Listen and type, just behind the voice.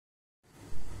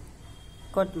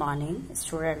Good morning,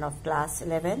 student of class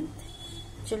 11th.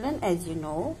 Children, as you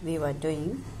know, we were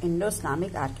doing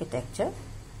Indo-Islamic architecture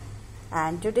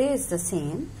and today is the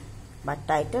same, but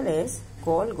title is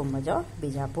Gumbaj of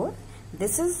Bijapur.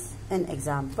 This is an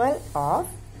example of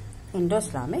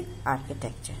Indo-Islamic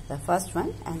architecture. The first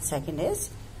one and second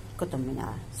is Qutub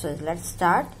Minar. So let's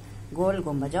start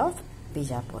Gumbaj of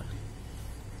Bijapur.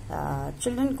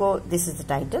 Children, this is the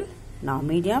title. Now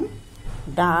medium,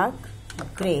 dark,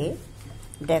 grey,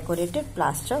 decorated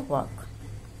plaster work.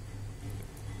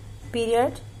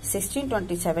 Period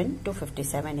 1627 to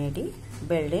 57 AD,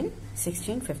 built in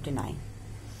 1659.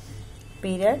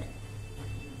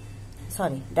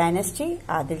 Dynasty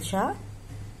Adil Shah,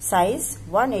 size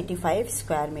 185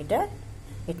 square meter,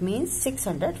 it means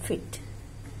 600 feet.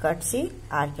 Courtesy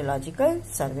Archaeological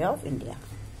Survey of India.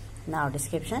 Now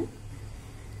description.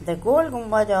 The Gol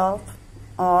Gumbaj of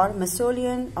or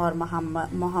Mausoleum or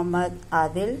Muhammad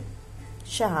Adil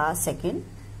Shah II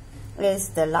is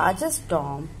the largest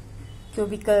dome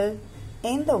cubicle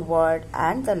in the world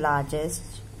and the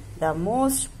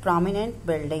most prominent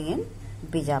building in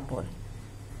Bijapur.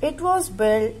 It was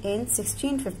built in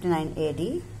 1659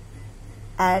 AD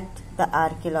at the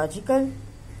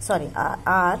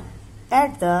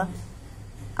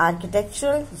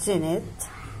architectural zenith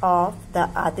of the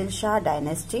Adil Shah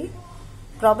dynasty,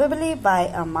 probably by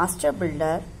a master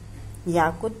builder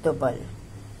Yaqut Dubal.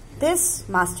 This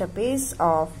masterpiece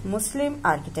of Muslim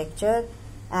architecture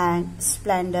and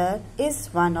splendor is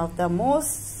one of the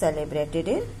most celebrated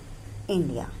in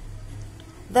India.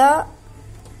 The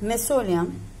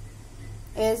mausoleum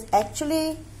is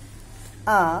actually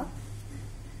a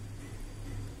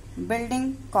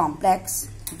building complex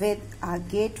with a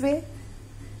gateway,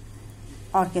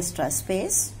 orchestra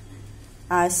space,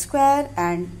 a square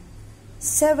and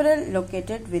several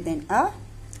located within a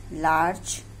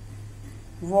large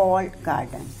walled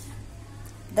garden.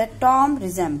 The tomb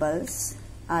resembles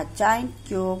a giant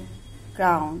cube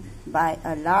crowned by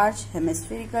a large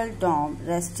hemispherical dome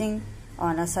resting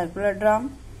on a circular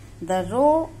drum. The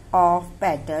row of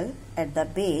petals at the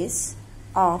base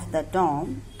of the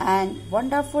dome and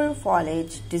wonderful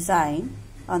foliage design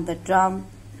on the drum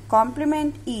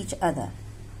complement each other.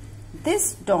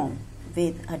 This dome,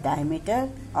 with a diameter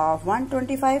of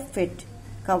 125 feet,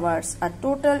 covers a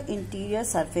total interior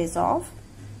surface of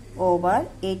over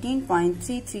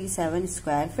 18.337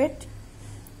 square feet.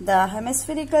 The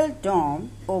hemispherical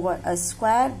dome over a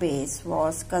square base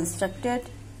was constructed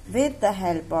with the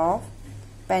help of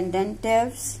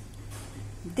pendentives.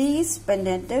 These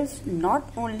pendentives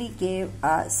not only gave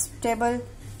a stable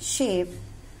shape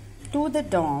to the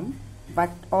dome but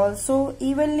also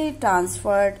evenly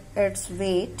transferred its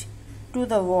weight to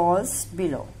the walls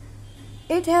below.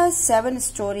 It has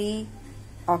 7-story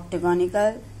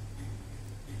octagonal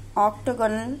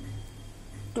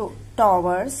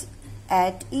towers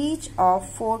at each of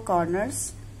 4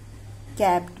 corners,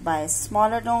 capped by a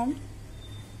smaller dome.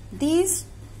 These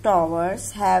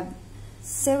towers have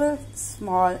several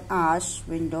small arched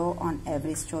windows on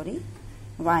every story.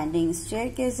 Winding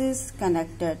staircases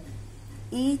connected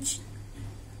each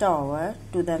tower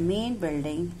to the main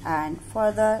building and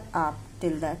further up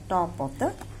till the top of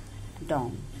the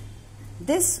dome.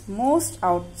 This most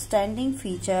outstanding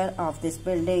feature of this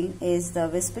building is the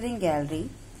Whispering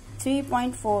Gallery,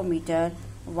 3.4 meter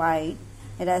wide,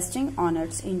 resting on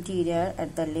its interior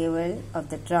at the level of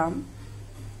the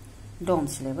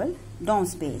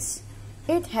dome's base.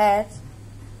 It has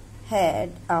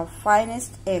had a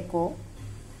finest echo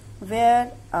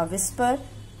where a whisper,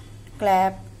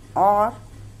 clap or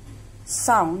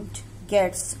sound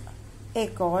gets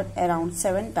echoed around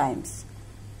 7 times.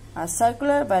 A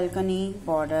circular balcony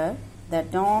border the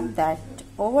dome that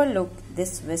overlook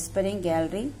this Whispering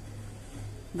Gallery.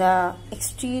 The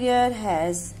exterior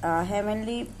has a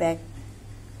heavenly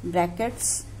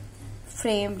brackets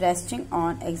frame resting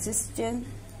on existing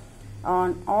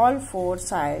on all 4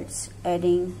 sides,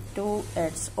 adding to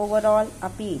its overall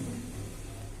appeal.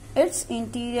 Its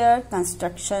interior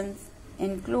construction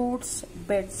includes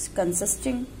bits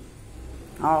consisting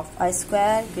of a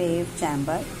square grave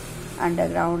chamber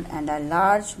underground and a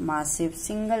large massive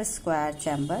single square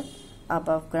chamber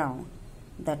above ground.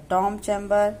 The tomb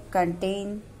chamber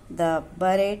contains the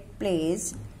buried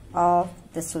place of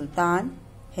the Sultan,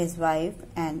 his wife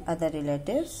and other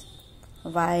relatives,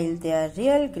 while their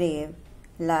real grave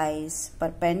lies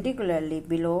perpendicularly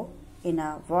below in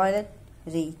a vault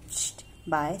reached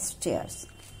by stairs.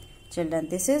 Children,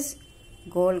 this is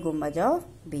Gumbaj of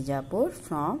Bijapur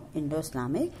from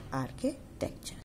Indo-Islamic architecture.